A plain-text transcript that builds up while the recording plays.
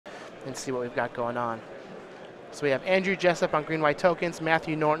and see what we've got going on. So we have Andrew Jessup on green-white tokens,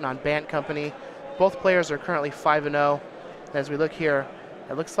 Matthew Norton on Bant Company. Both players are currently 5-0. As we look here,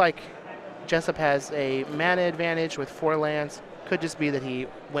 it looks like Jessup has a mana advantage with 4 lands. Could just be that he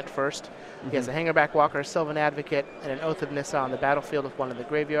went first. He has a Hangerback Walker, Sylvan Advocate, and an Oath of Nissa on the battlefield with 1 in the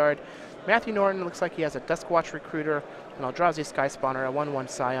graveyard. Matthew Norton looks like he has a Duskwatch Recruiter, an Eldrazi Skyspawner, a 1/1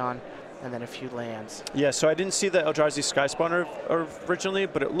 Scion, and then a few lands. Yeah, so I didn't see the Eldrazi Skyspawner originally,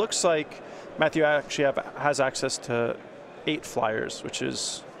 but it looks like Matthew actually has access to 8 flyers, which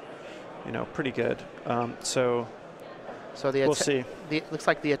is, pretty good. So we'll see. Looks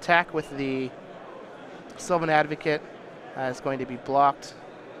like the attack with the Sylvan Advocate is going to be blocked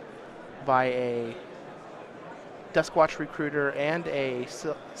by a Duskwatch Recruiter and a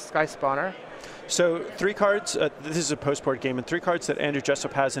Sky Spawner. So 3 cards, this is a post-board game, and 3 cards that Andrew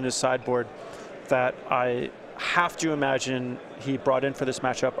Jessup has in his sideboard that I have to imagine he brought in for this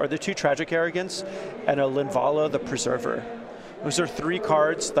matchup are the 2 Tragic Arrogance and a Linvala the Preserver. Those are 3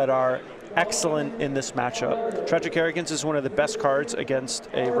 cards that are excellent in this matchup. Tragic Arrogance is one of the best cards against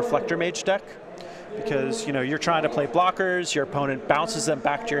a Reflector Mage deck because, you're trying to play blockers, your opponent bounces them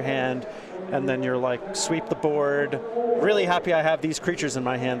back to your hand, and then you're like, sweep the board. Really happy I have these creatures in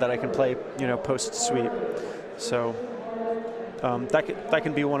my hand that I can play, post-sweep. So that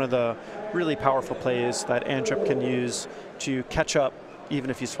can be one of the really powerful plays that Andrup can use to catch up even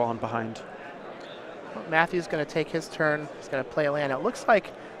if he's fallen behind. Well, Matthew's going to take his turn. He's going to play a land. It looks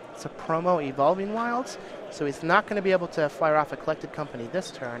like it's a promo Evolving Wilds, so he's not going to be able to fire off a Collected Company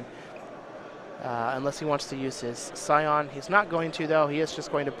this turn. Unless he wants to use his Scion. He's not going to, though. He is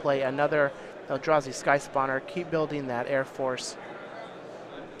just going to play another Eldrazi Sky Spawner, keep building that Air Force.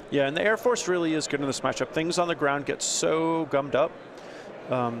 Yeah, and the Air Force really is good in this matchup. Things on the ground get so gummed up.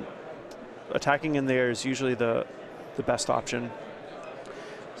 Attacking in the air is usually the best option.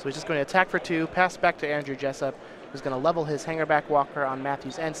 So he's just going to attack for 2, pass back to Andrew Jessup, who's going to level his Hangerback Walker on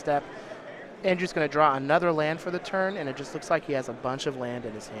Matthew's end step. Andrew's going to draw another land for the turn, and it just looks like he has a bunch of land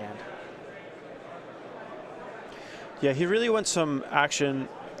in his hand. Yeah, he really wants some action.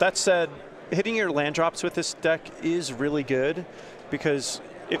 That said, hitting your land drops with this deck is really good because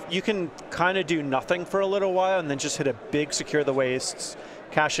if you can kind of do nothing for a little while and then just hit a big Secure the Wastes,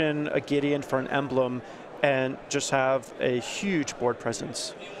 cash in a Gideon for an emblem, and just have a huge board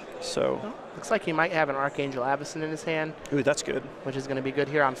presence. So looks like he might have an Archangel Avacyn in his hand. Ooh, that's good. Which is going to be good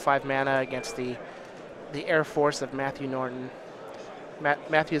here on 5 mana against the Air Force of Matthew Norton.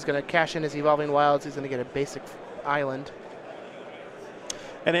 Matthew's going to cash in his Evolving Wilds. He's going to get a basic island.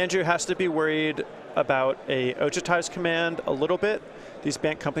 And Andrew has to be worried about a Ojutai's Command a little bit. These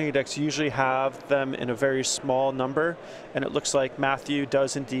Bant Company decks usually have them in a very small number, and it looks like Matthew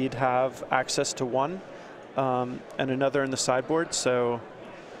does indeed have access to 1 and another in the sideboard. So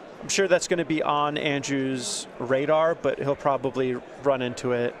I'm sure that's going to be on Andrew's radar, but he'll probably run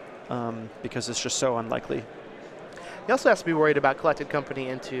into it because it's just so unlikely. He also has to be worried about Collected Company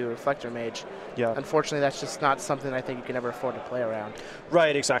into Reflector Mage. Yeah. Unfortunately, that's just not something I think you can ever afford to play around.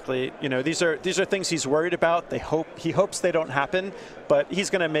 Right, exactly. These are things he's worried about. He hopes they don't happen, but he's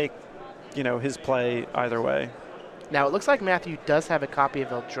going to make, his play either way. Now it looks like Matthew does have a copy of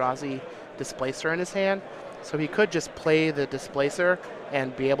Eldrazi Displacer in his hand, so he could just play the Displacer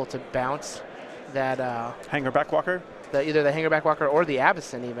and be able to bounce that Hangerback Walker. Either the Hangerback Walker or the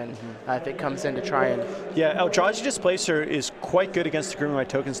Avacyn even, if it comes in to try and... Yeah, Eldrazi Displacer is quite good against the Green White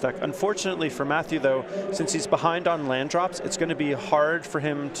Tokens deck. Unfortunately for Matthew, though, since he's behind on land drops, it's going to be hard for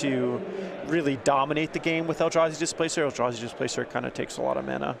him to really dominate the game with Eldrazi Displacer. Eldrazi Displacer kind of takes a lot of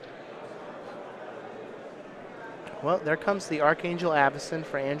mana. Well, there comes the Archangel Avacyn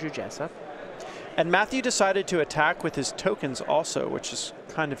for Andrew Jessup. And Matthew decided to attack with his tokens also, which is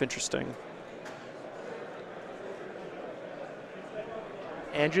kind of interesting.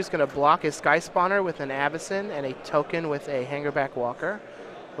 Andrew's going to block his Sky Spawner with an Avacyn and a token with a Hangerback Walker.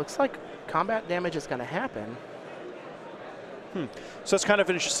 Looks like combat damage is going to happen. So it's kind of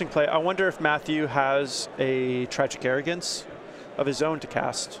an interesting play. I wonder if Matthew has a Tragic Arrogance of his own to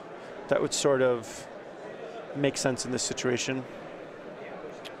cast. That would sort of make sense in this situation.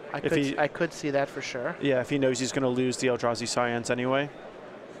 I could see that for sure. Yeah, if he knows he's going to lose the Eldrazi Scions anyway.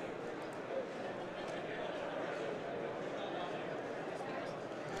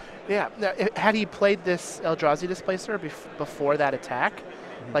 Yeah, had he played this Eldrazi Displacer before that attack,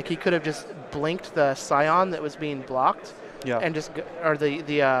 like he could have just blinked the Scion that was being blocked, and just or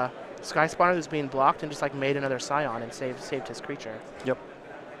the Sky Spawner that was being blocked, and just like made another Scion and saved his creature. Yep.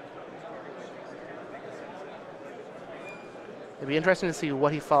 It'd be interesting to see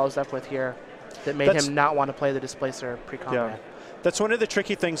what he follows up with here that made him not want to play the Displacer pre-combat. Yeah. That's one of the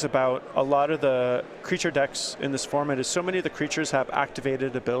tricky things about a lot of the creature decks in this format is so many of the creatures have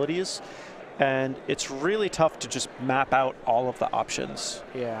activated abilities, and it's really tough to just map out all of the options.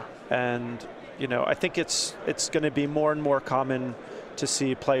 Yeah. And you know, I think it's going to be more and more common to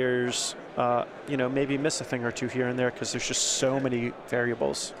see players, you know, maybe miss a thing or two here and there because there's just so many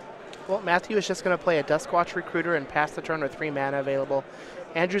variables. Well, Matthew is just going to play a Duskwatch Recruiter and pass the turn with 3 mana available.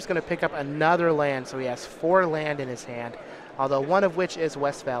 Andrew's going to pick up another land, so he has 4 land in his hand, although one of which is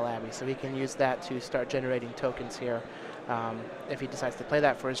Westvale Abbey, so he can use that to start generating tokens here if he decides to play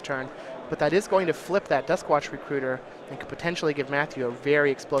that for his turn. But that is going to flip that Duskwatch Recruiter and could potentially give Matthew a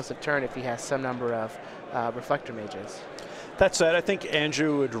very explosive turn if he has some number of Reflector Mages. That said, I think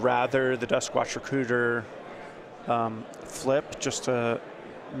Andrew would rather the Duskwatch Recruiter flip just to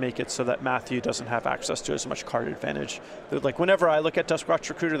make it so that Matthew doesn't have access to as much card advantage. Like whenever I look at Duskwatch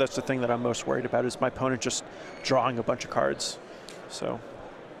Recruiter, that's the thing that I'm most worried about is my opponent just drawing a bunch of cards. So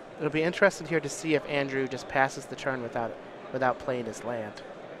it'll be interesting here to see if Andrew just passes the turn without playing his land.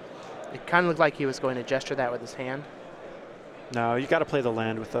 It kind of looked like he was going to gesture that with his hand. No, you got to play the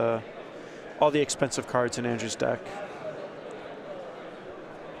land with all the expensive cards in Andrew's deck.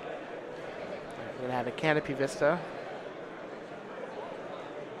 We're going to have a Canopy Vista.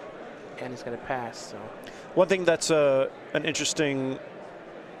 And he's going to pass. So one thing that's an interesting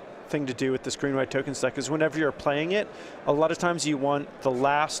thing to do with this green-white tokens deck is whenever you're playing it, a lot of times you want the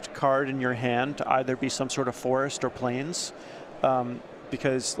last card in your hand to either be some sort of forest or plains.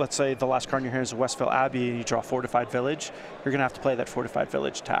 Because let's say the last card in your hand is a Westvale Abbey and you draw Fortified Village, you're going to have to play that Fortified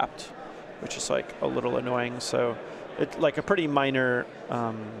Village tapped, which is like a little annoying. So it's like a pretty minor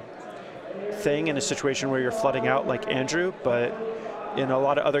thing in a situation where you're flooding out like Andrew, but in a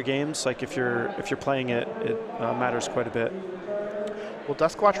lot of other games, like if you're playing it, it matters quite a bit. Well,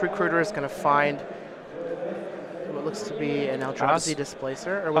 Duskwatch Recruiter is going to find what looks to be an Eldrazi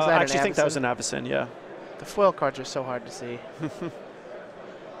Displacer, or was that I actually an think that was Avacyn? an Avacyn, yeah. The foil cards are so hard to see.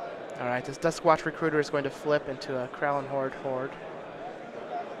 All right, this Duskwatch Recruiter is going to flip into a Kralin Horde.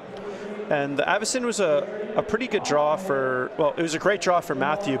 And the Avacyn was a pretty good draw for, well, it was a great draw for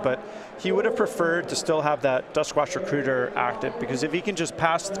Matthew, but he would have preferred to still have that Duskwatch Recruiter active, because if he can just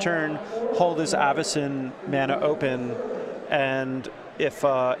pass the turn, hold his Avacyn mana open, and if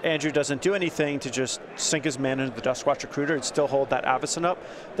Andrew doesn't do anything to just sink his mana into the Duskwatch Recruiter and still hold that Avacyn up,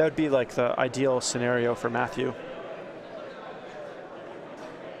 that would be like the ideal scenario for Matthew.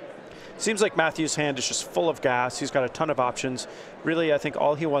 Seems like Matthew's hand is just full of gas. He's got a ton of options. Really, I think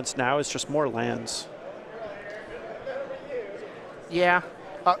all he wants now is just more lands. Yeah,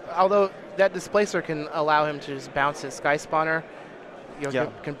 although that Displacer can allow him to just bounce his Sky Spawner. You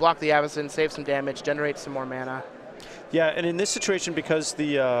know, can block the Avacyn, save some damage, generate some more mana. Yeah, and in this situation, because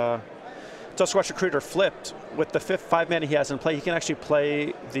the Duskwatch Recruiter flipped, with the 5 mana he has in play, he can actually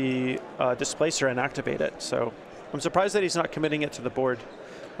play the Displacer and activate it. So I'm surprised that he's not committing it to the board.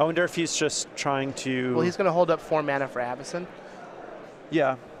 I wonder if he's just trying to... Well, he's going to hold up 4 mana for Avacyn.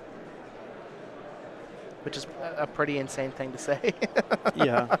 Yeah. Which is a pretty insane thing to say.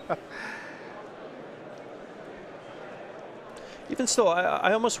 Yeah. Even still,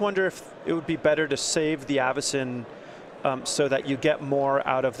 I almost wonder if it would be better to save the Avacyn so that you get more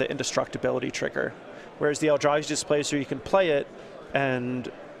out of the indestructibility trigger. Whereas the Eldrazi Displacer, you can play it, and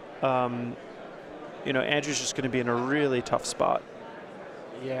you know, Andrew's just going to be in a really tough spot.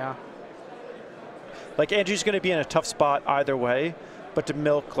 Yeah. Like, Andrew's going to be in a tough spot either way, but to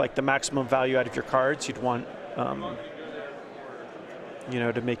milk like the maximum value out of your cards, you'd want, you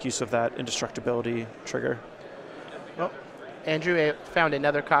know, to make use of that indestructibility trigger. Well, Andrew found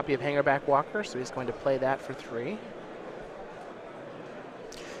another copy of Hangerback Walker, so he's going to play that for 3.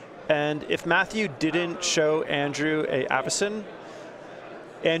 And if Matthew didn't show Andrew a Avacyn,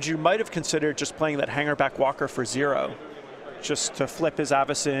 Andrew might have considered just playing that Hangerback Walker for 0. Just to flip his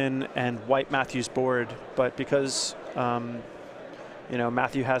Avacyn and wipe Matthew's board. But because you know,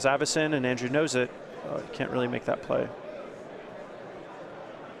 Matthew has Avacyn and Andrew knows it, can't really make that play.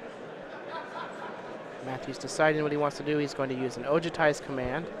 Matthew's deciding what he wants to do. He's going to use an Ojutai's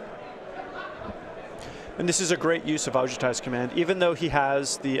Command. And this is a great use of Ojutai's Command. Even though he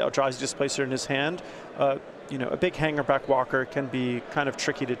has the Eldrazi Displacer in his hand, you know, a big Hangerback Walker can be kind of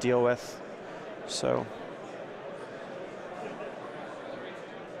tricky to deal with. So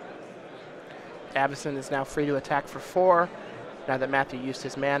Avacyn is now free to attack for 4, now that Matthew used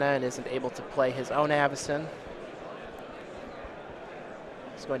his mana and isn't able to play his own Avacyn.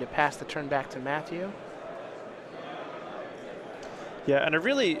 He's going to pass the turn back to Matthew. Yeah, and I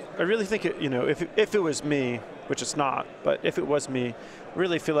really think you know, if it was me, which it's not, but if it was me, I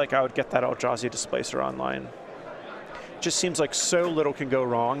really feel like I would get that Eldrazi Displacer online. just seems like so little can go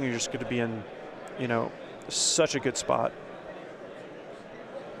wrong. You're just going to be in, you know, such a good spot.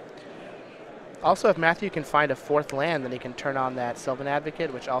 Also, if Matthew can find a 4th land, then he can turn on that Sylvan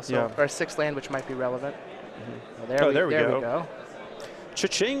Advocate, which also, or a 6th land, which might be relevant. Well, there we go.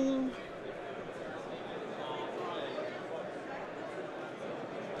 Cha-ching!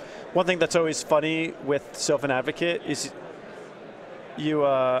 One thing that's always funny with Sylvan Advocate is you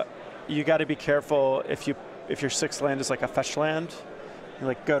got to be careful if your 6th land is like a fetch land. You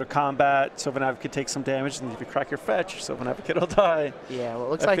like go to combat, Sylvan Advocate takes some damage, and if you crack your fetch, Sylvan Advocate will die. Yeah, well, it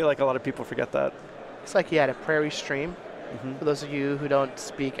looks I feel like a lot of people forget that. Looks like he had a Prairie Stream. For those of you who don't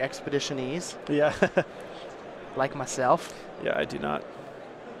speak Expeditionese. Yeah. Like myself. Yeah, I do not.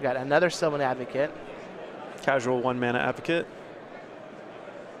 We got another Sylvan Advocate. Casual 1-mana Advocate.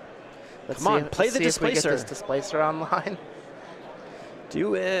 Let's Come on, play the If we get Displacer. this Displacer online.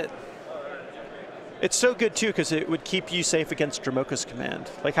 Do it. It's so good, too, because it would keep you safe against Dromoka's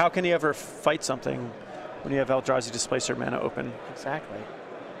command. Like, how can he ever fight something when you have Eldrazi Displacer mana open? Exactly.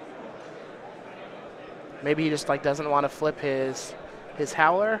 Maybe he just like doesn't want to flip his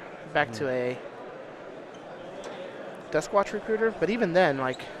Howler back to a Duskwatch Recruiter. But even then,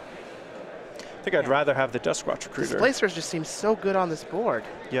 like... I think I'd rather have the Duskwatch Recruiter. Displacers just seem so good on this board.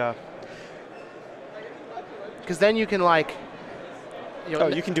 Yeah. Because then you can like...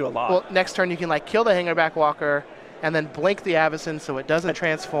 you can do a lot. Well, next turn you can like kill the Hangerback Walker and then blink the Avacyn so it doesn't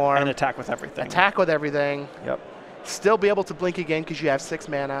transform. And attack with everything. Attack with everything. Yep. Still be able to blink again because you have 6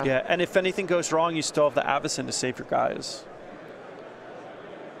 mana. Yeah, and if anything goes wrong, you still have the Avacyn to save your guys.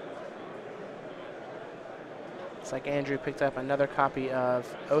 It's like Andrew picked up another copy of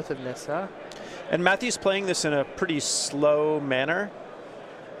Oath of Nissa. And Matthew's playing this in a pretty slow manner.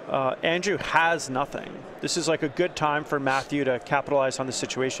 Andrew has nothing. This is like a good time for Matthew to capitalize on the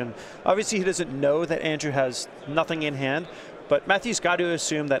situation. Obviously, he doesn't know that Andrew has nothing in hand, but Matthew's got to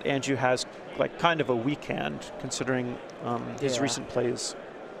assume that Andrew has like kind of a weak hand, considering his recent plays.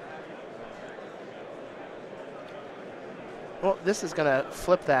 Well, this is going to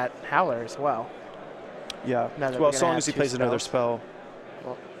flip that Howler as well. Yeah, well, as long as he plays another spell.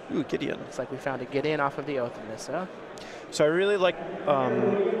 Well, ooh, Gideon. It's like we found a Gideon off of the Oath of Nissa. So I really like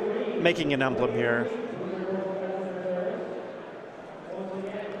making an emblem here.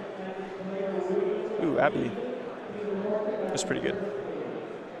 Ooh, Abbey. That's pretty good.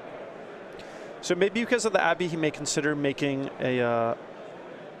 So maybe because of the Abbey, he may consider making a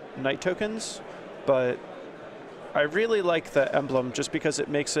Night tokens, but I really like the emblem just because it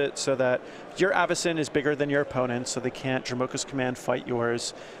makes it so that your Avacyn is bigger than your opponent, so they can't Dromoka's Command fight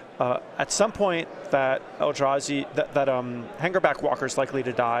yours. At some point, that Eldrazi, that Hangerback Walker is likely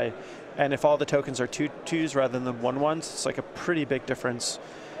to die, and if all the tokens are 2/2s rather than 1/1s, it's like a pretty big difference.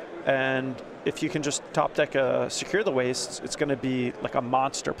 And if you can just top deck a Secure the Wastes, it's going to be like a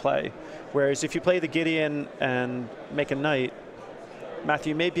monster play. Whereas if you play the Gideon and make a Knight,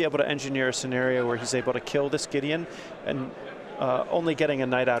 Matthew may be able to engineer a scenario where he's able to kill this Gideon, and only getting a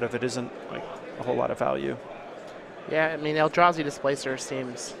Knight out of it isn't like a whole lot of value. Yeah, I mean, Eldrazi Displacer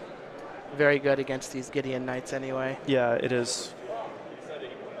seems very good against these Gideon Knights anyway. Yeah, it is.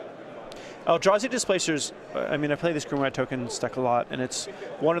 Eldrazi Displacers, I mean, I play this Green White Tokens deck a lot, and it's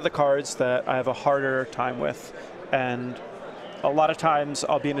one of the cards that I have a harder time with. And a lot of times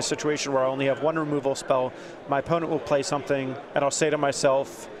I'll be in a situation where I only have one removal spell. My opponent will play something, and I'll say to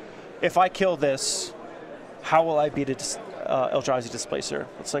myself, if I kill this, how will I beat a Eldrazi Displacer?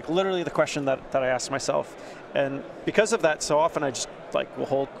 It's like literally the question that I ask myself. And because of that, so often I just like will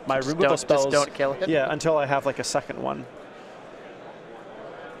hold my removal spells. Just don't kill it. Yeah, until I have like a second one.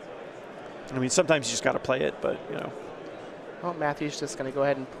 I mean, sometimes you just got to play it, but you know. Well, Matthew's just going to go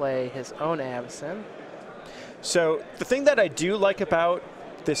ahead and play his own Avacyn. So the thing that I do like about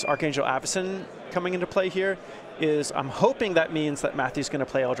this Archangel Avacyn coming into play here is I'm hoping that means that Matthew's going to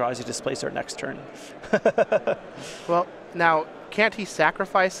play Eldrazi Displacer next turn. Well, now, can't he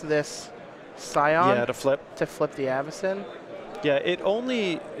sacrifice this Scion? Yeah, to flip. To flip the Avacyn? Yeah,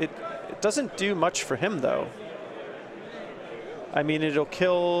 it doesn't do much for him, though. I mean, it'll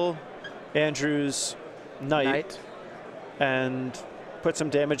kill Andrew's Knight and put some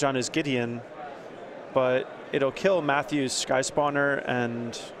damage on his Gideon, but it'll kill Matthew's Sky Spawner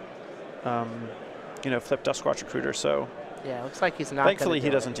and, you know, flip Duskwatch Recruiter. So yeah, it looks like he's not. Thankfully, he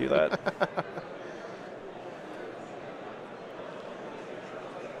doesn't do that.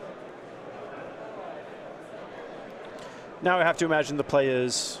 Now I have to imagine the play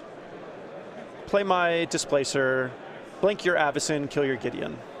is play my Displacer, blink your Avacyn, kill your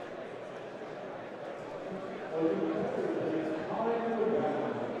Gideon.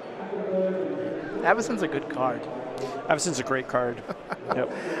 Avacyn's a good card. Avacyn's a great card.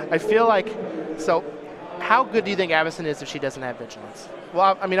 Yep. I feel like, so how good do you think Avacyn is if she doesn't have Vigilance?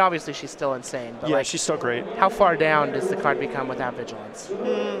 Well, I mean, obviously she's still insane. But Yeah, like, she's still great. how far down does the card become without Vigilance?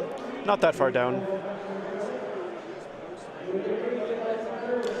 Not that far down.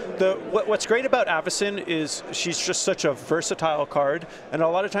 What's great about Avacyn is she's just such a versatile card, and a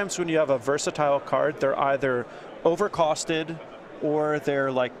lot of times when you have a versatile card, they're either overcosted or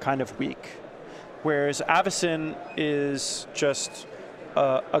they're like kind of weak. Whereas Avacyn is just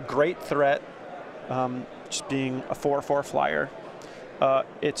a great threat, just being a 4/4 flyer.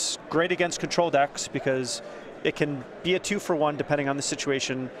 It's great against control decks because it can be a 2-for-1 depending on the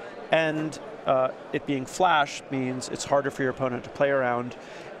situation, and it being flash means it's harder for your opponent to play around.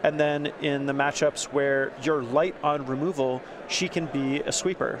 And then in the matchups where you're light on removal, she can be a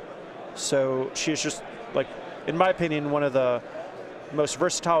sweeper. So she's just, like, in my opinion, one of the most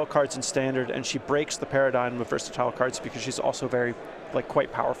versatile cards in Standard, and she breaks the paradigm of versatile cards because she's also very, like,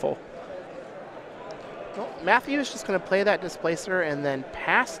 quite powerful. Well, Matthew is just going to play that Displacer and then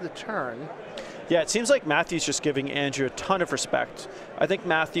pass the turn. Yeah, it seems like Matthew's just giving Andrew a ton of respect. I think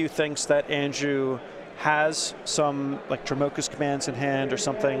Matthew thinks that Andrew has some like Dromoka's commands in hand or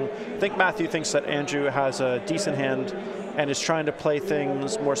something. I think Matthew thinks that Andrew has a decent hand and is trying to play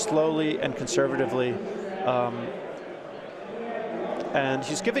things more slowly and conservatively. And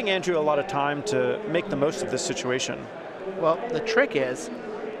he's giving Andrew a lot of time to make the most of this situation. Well, the trick is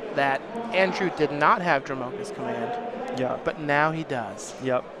that Andrew did not have Dromoka's command. Yeah. But now he does.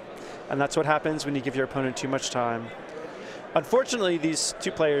 Yep. And that's what happens when you give your opponent too much time. Unfortunately, these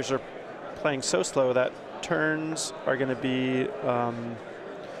two players are playing so slow that turns are going to be,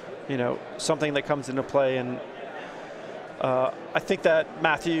 you know, something that comes into play. And I think that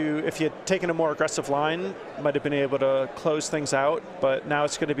Matthew, if he had taken a more aggressive line, might have been able to close things out. But now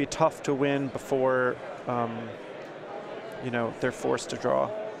it's going to be tough to win before, you know, they're forced to draw.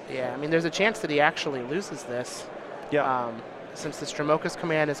 Yeah, I mean, there's a chance that he actually loses this. Yeah. Since this Dromoka's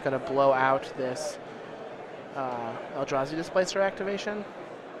command is going to blow out this Eldrazi Displacer activation.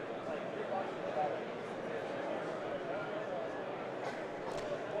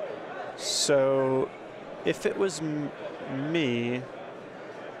 So, if it was me,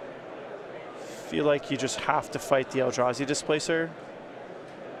 feel like you just have to fight the Eldrazi Displacer.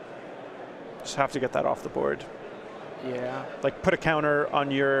 Just have to get that off the board. Yeah. Like put a counter on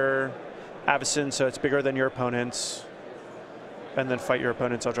your Avacyn so it's bigger than your opponent's, and then fight your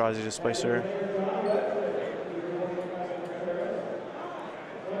opponent's Eldrazi Displacer.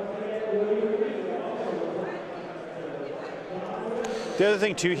 The other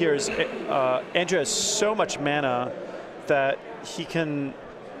thing too here is Andrew has so much mana that he can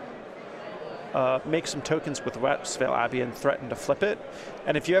make some tokens with Westvale Abbey and threaten to flip it.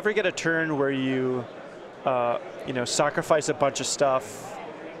 And if you ever get a turn where you you know, sacrifice a bunch of stuff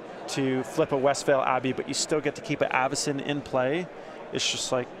to flip a Westvale Abbey, but you still get to keep an Avacyn in play, it's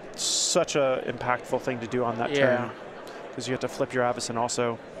just like such a impactful thing to do on that turn, because you have to flip your Avacyn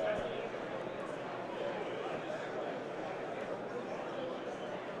also.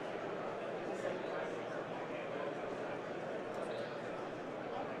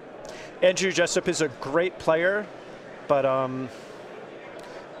 Andrew Jessup is a great player, but I've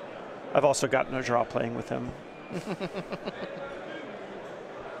also gotten a draw playing with him.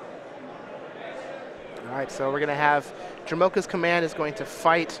 All right, so we're going to have Dromoka's command is going to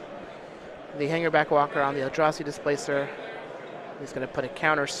fight the Hangerback Walker on the Eldrazi Displacer. He's going to put a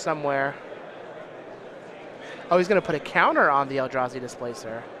counter somewhere. Oh, he's going to put a counter on the Eldrazi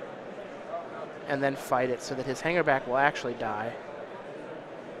Displacer and then fight it so that his Hangerback will actually die.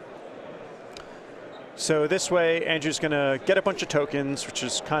 So this way, Andrew's going to get a bunch of tokens, which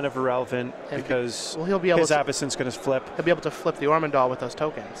is kind of irrelevant because he'll be able his to, Avacyn's going to flip. He'll be able to flip the Ormondal with those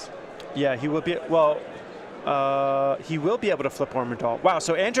tokens. Yeah, he will be. Well, he will be able to flip Ormondal. Wow,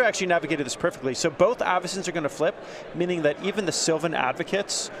 so Andrew actually navigated this perfectly. So both Avacyns are going to flip, meaning that even the Sylvan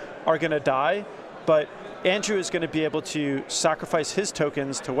Advocates are going to die, but Andrew is going to be able to sacrifice his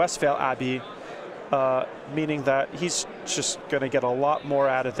tokens to Westvale Abbey, meaning that he's just going to get a lot more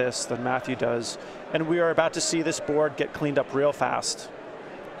out of this than Matthew does. And we are about to see this board get cleaned up real fast.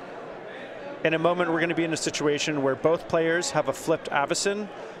 In a moment, we're going to be in a situation where both players have a flipped Avacyn,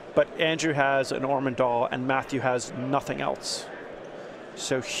 but Andrew has an Ormondal and Matthew has nothing else.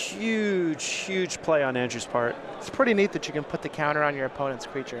 So huge, huge play on Andrew's part. It's pretty neat that you can put the counter on your opponent's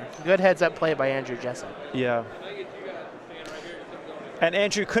creature. Good heads-up play by Andrew Jessup. Yeah. And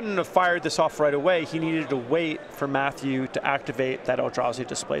Andrew couldn't have fired this off right away. He needed to wait for Matthew to activate that Eldrazi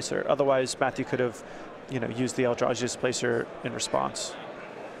Displacer. Otherwise, Matthew could have, you know, used the Eldrazi Displacer in response.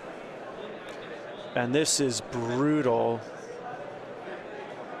 And this is brutal.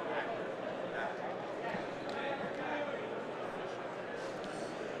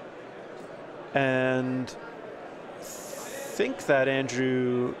 And I think that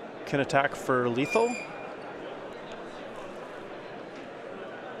Andrew can attack for lethal.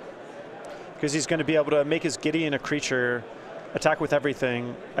 Because he's going to be able to make his Gideon a creature, attack with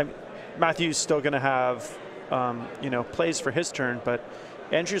everything. Matthew's still going to have, you know, plays for his turn, but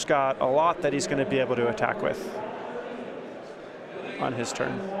Andrew's got a lot that he's going to be able to attack with on his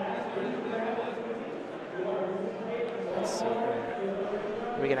turn. Let's see here.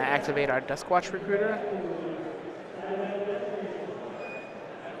 Are we going to activate our Duskwatch Recruiter?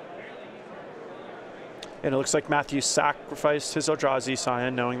 And it looks like Matthew sacrificed his Eldrazi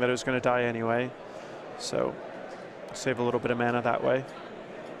Scion, knowing that it was going to die anyway. So save a little bit of mana that way.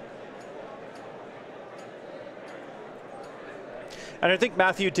 And I think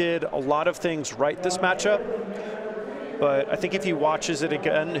Matthew did a lot of things right this matchup. But I think if he watches it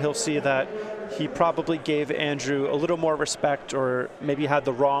again, he'll see that he probably gave Andrew a little more respect, or maybe had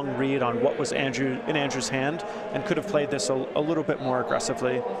the wrong read on what was in Andrew's hand, and could have played this a little bit more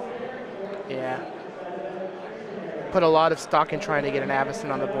aggressively. Yeah. Put a lot of stock in trying to get an Avacyn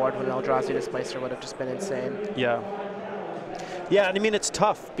on the board when an Eldrazi Displacer would have just been insane. Yeah. Yeah, and I mean, it's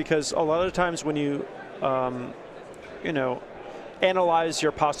tough because a lot of times when you, you know, analyze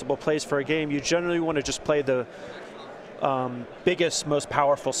your possible plays for a game, you generally want to just play the biggest, most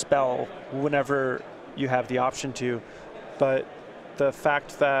powerful spell whenever you have the option to. But the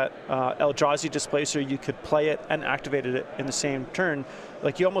fact that Eldrazi Displacer, you could play it and activate it in the same turn,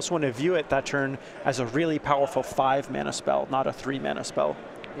 like you almost want to view it that turn as a really powerful 5-mana spell, not a 3-mana spell.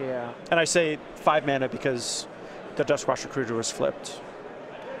 Yeah. And I say 5 mana because the Duskwatch Recruiter was flipped.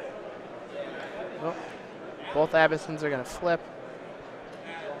 Well, both Avacyns are going to flip.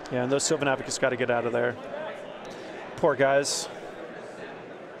 Yeah, and those Sylvan Advocates got to get out of there. Poor guys.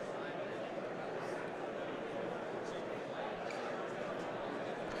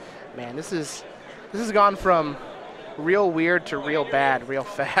 Man, this has gone from real weird to real bad real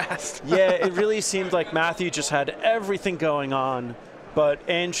fast. Yeah, it really seemed like Matthew just had everything going on, but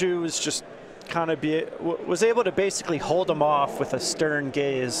Andrew was just kind of was able to basically hold him off with a stern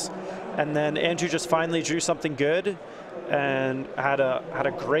gaze, and then Andrew just finally drew something good and had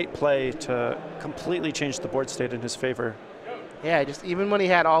a great play to completely change the board state in his favor. Yeah, just even when he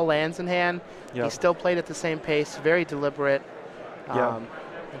had all lands in hand, Yep. he still played at the same pace, very deliberate. Yeah.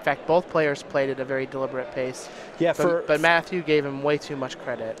 In fact, both players played at a very deliberate pace. Yeah, but Matthew gave him way too much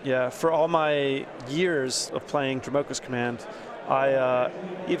credit. Yeah, for all my years of playing Dromoka's Command, I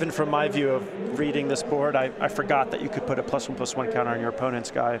even from my view of reading this board, I forgot that you could put a +1/+1 counter on your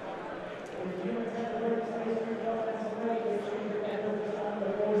opponent's guy.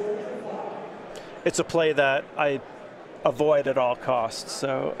 It's a play that I avoid at all costs,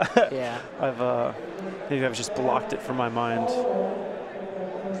 so Yeah. maybe I've just blocked it from my mind.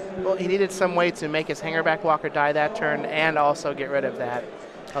 Well, he needed some way to make his Hangerback Walker die that turn and also get rid of that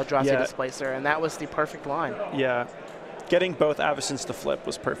Eldrazi Displacer, and that was the perfect line. Yeah, getting both Avacyns to flip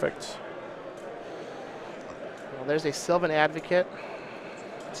was perfect. Well, there's a Sylvan Advocate.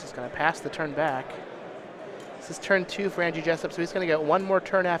 This is going to pass the turn back. This is turn 2 for Andrew Jessup, so he's going to get one more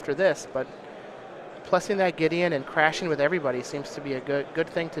turn after this, but plussing that Gideon and crashing with everybody seems to be a good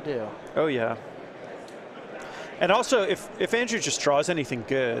thing to do. Oh, yeah. And also, if Andrew just draws anything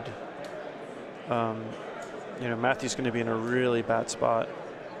good, you know, Matthew's going to be in a really bad spot.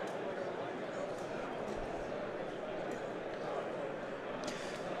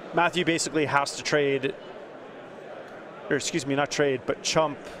 Matthew basically has to trade, or excuse me, not trade, but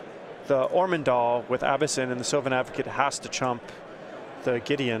chump the Ormondal with Avacyn, and the Sylvan Advocate has to chump the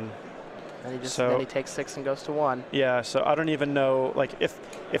Gideon. And then he takes 6 and goes to 1. Yeah, so I don't even know, like,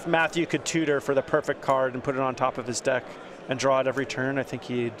 if Matthew could tutor for the perfect card and put it on top of his deck and draw it every turn, I think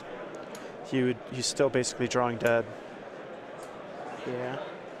he's still basically drawing dead. Yeah.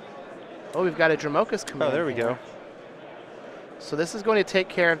 Oh, we've got a Dromoka's Command. Oh, there we go. So this is going to take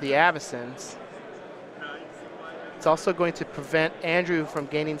care of the Avacyns. It's also going to prevent Andrew from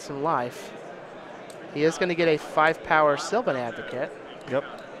gaining some life. He is going to get a 5-power Sylvan Advocate. Yep.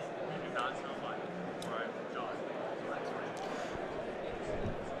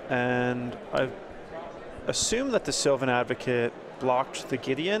 And I assume that the Sylvan Advocate blocked the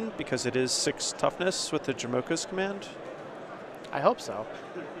Gideon because it is 6 toughness with the Dromoka's Command. I hope so.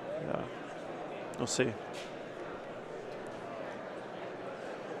 Yeah, we'll see.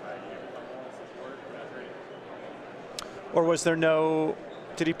 Or was there no,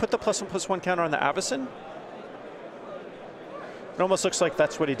 did he put the +1/+1 counter on the Avacyn? It almost looks like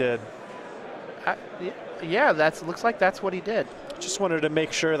that's what he did. Yeah, looks like that's what he did. Just wanted to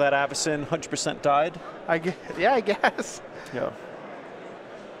make sure that Avacyn 100% died. Yeah, I guess. Yeah.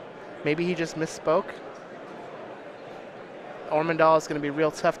 Maybe he just misspoke. Ormondal is going to be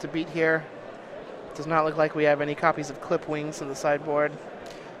real tough to beat here. Does not look like we have any copies of clip wings on the sideboard.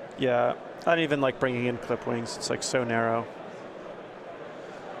 Yeah, I don't even like bringing in clip wings. It's like so narrow.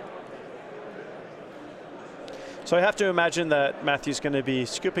 So I have to imagine that Matthew's going to be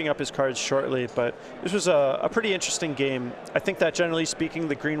scooping up his cards shortly, but this was a pretty interesting game. I think that generally speaking,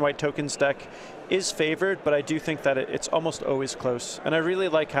 the green-white tokens deck is favored, but I do think that it's almost always close. And I really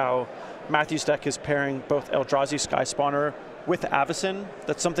like how Matthew's deck is pairing both Eldrazi Sky Spawner with Avacyn.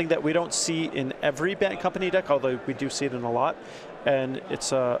 That's something that we don't see in every Bant Company deck, although we do see it in a lot. And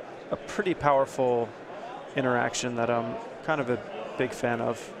it's a pretty powerful interaction that I'm kind of a big fan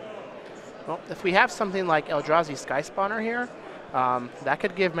of. Well, if we have something like Eldrazi Sky Spawner here, that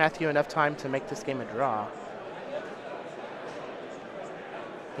could give Matthew enough time to make this game a draw.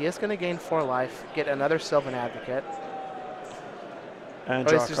 He is going to gain 4 life, get another Sylvan Advocate. And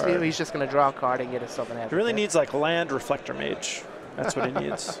draw a card. He's just going to draw a card and get a Sylvan Advocate. He really needs like land Reflector Mage. That's what he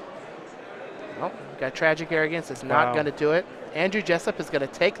needs. Well, got Tragic Arrogance. It's not going to do it. Andrew Jessup is going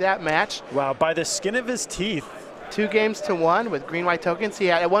to take that match. Wow, by the skin of his teeth. 2 games to 1 with green-white tokens.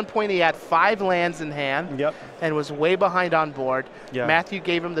 At one point, he had 5 lands in hand and was way behind on board. Yeah. Matthew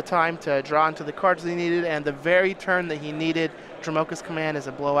gave him the time to draw into the cards he needed, and the very turn that he needed Dromoka's Command as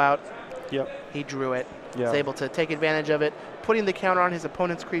a blowout, he drew it. Yeah. Was able to take advantage of it, putting the counter on his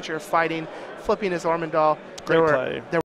opponent's creature, fighting, flipping his Ormondal. Great play.